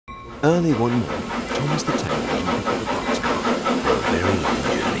Early one morning, Thomas the Tank Engine picked up the boxcar for a very long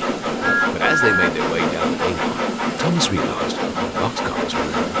journey. But as they made their way down the main line, Thomas realised the boxcar was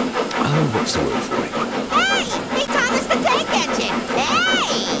running. Oh, what's the word for it? Hey! Hey, Thomas the Tank Engine!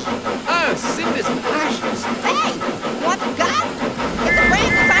 Hey! Oh, cinders and ashes. Hey! You want some gum? It's a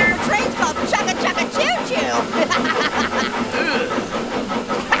brand designed for trains called Chugga Chugga Choo Choo!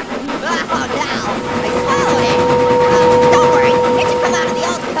 Oh, no! I swallowed it! Don't worry, it should come out of the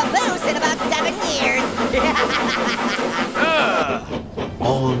old caboose in about 7 years!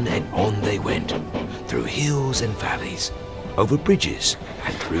 On and on they went, through hills and valleys, over bridges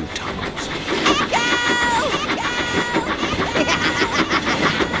and through tunnels.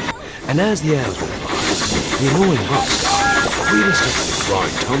 And as the hours went by, the annoying boxcar really started to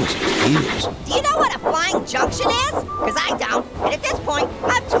grind Thomas's heels. Do you know what a flying junction is? Because I don't, and at this point,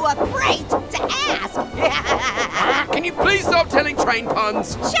 I'm too afraid to ask. Can you please stop telling train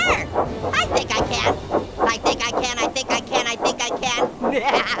puns? Sure, I think I can. I think I can, I think I can, I think I can.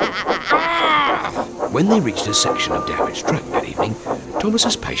 When they reached a section of damaged track that evening,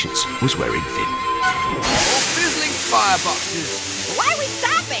 Thomas's patience was wearing thin. Fizzling fireboxes. Why are we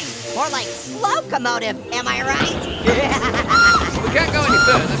stopping? More like slow-comotive, am I right? We can't go any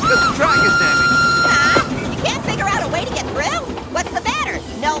further because the track is damaged. Huh? You can't figure out a way to get through? What's the matter?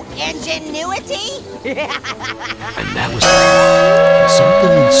 No ingenuity? And that was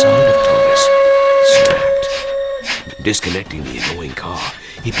something inside of Thomas snapped. Disconnecting the annoying car,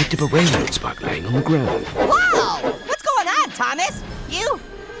 he picked up a railroad spike laying on the ground. Whoa! What's going on, Thomas? You've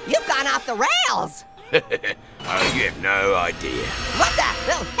gone off the rails! Oh, you have no idea. What the?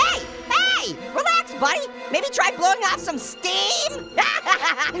 Oh, hey! Relax, buddy! Maybe try blowing off some steam?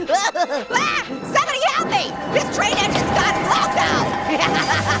 Somebody help me! This train engine's gone loco!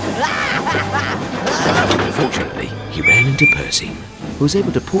 Fortunately, he ran into Percy, who was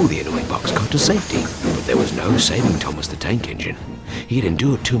able to pull the annoying boxcar to safety. But there was no saving Thomas the Tank Engine. He had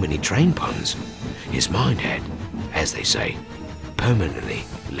endured too many train puns. His mind had, as they say, permanently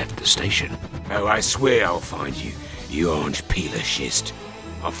left the station. Oh, I swear I'll find you, you orange peeler schist.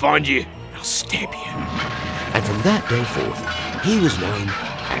 I'll find you, and I'll stab you. And from that day forth, he was known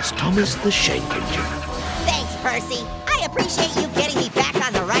as Thomas the Shank Engine. Thanks, Percy. I appreciate you getting me back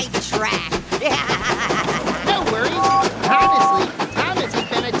on the right track. No worries. Honestly, Thomas has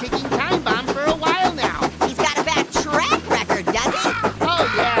been a ticking time bomb for a while now. He's got a bad track record, does he? Oh,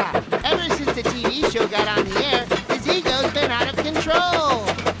 yeah. Ever since the TV show got on the air, his ego's been out of control.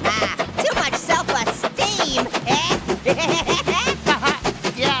 Too much self-esteem, eh?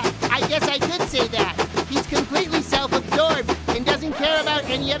 Yeah, I guess I could say that. He's completely self-absorbed and doesn't care about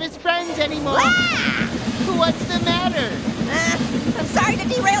any of his friends anymore. What's the matter? I'm sorry to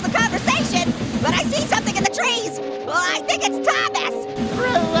derail the conversation, but I see something in the trees. Well, I think it's Thomas.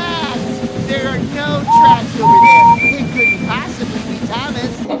 Relax. There are no tracks over there. It couldn't possibly be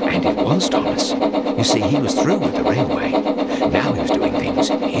Thomas. And it was Thomas. You see, he was through with the railway. Now he was doing things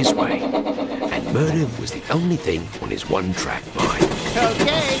his way. And murder was the only thing on his one-track mind.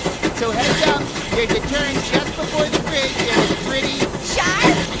 Okay, so heads up. There's a turn just before the bridge and it's pretty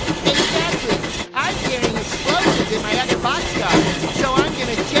Sharp? Exactly. I'm carrying explosives in my other boxcar, so I'm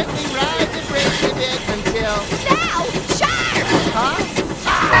gonna gently ride the bridge a bit until... Now! Sharp! Huh?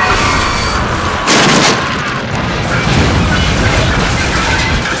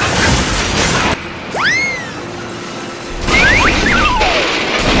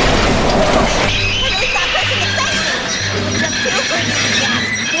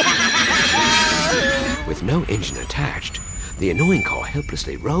 With no engine attached, the annoying car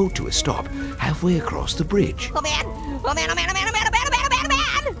helplessly rolled to a stop halfway across the bridge. Oh man! Oh man, oh man, oh man, oh man, oh man, oh man, oh man, oh man!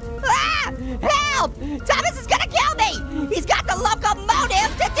 Ah! Help! Thomas is gonna kill me! He's got the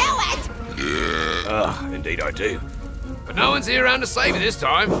locomotive to do it! Indeed I do. But no one's here around to save you this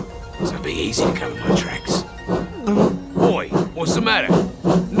time. So it'll be easy to cover my tracks. Boy, what's the matter?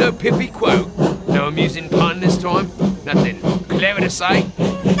 No pithy quote? No amusing pun this time? Nothing clever to say?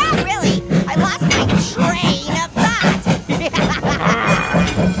 Not really! I lost my train of thought!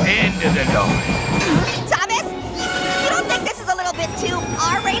 End of the line. Thomas, you don't think this is a little bit too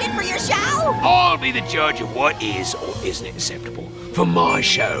R-rated for your show? I'll be the judge of what is or isn't acceptable for my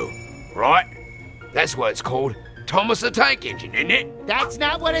show. Right? That's what it's called. Thomas the Tank Engine, isn't it? That's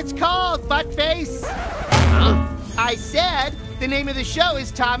not what it's called, buttface. Huh? I said the name of the show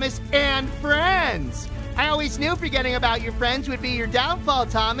is Thomas and Friends. I always knew forgetting about your friends would be your downfall,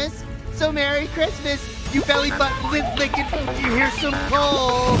 Thomas. So Merry Christmas, you belly button lip licking. You hear some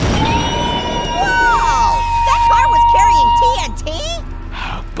coal. Whoa! That car was carrying TNT?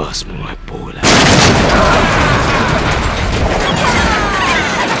 I'll bust my boiler.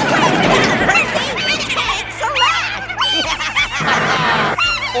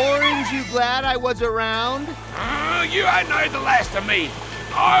 was around. You ain't heard the last of me.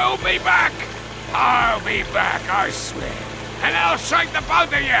 I'll be back. I'll be back, I swear. And I'll shake the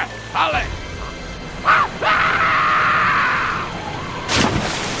both of you. I'll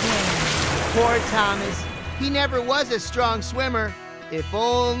Poor Thomas. He never was a strong swimmer. If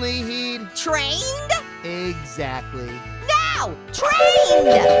only he'd... Trained? Exactly. No!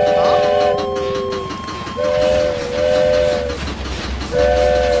 Trained! Oh.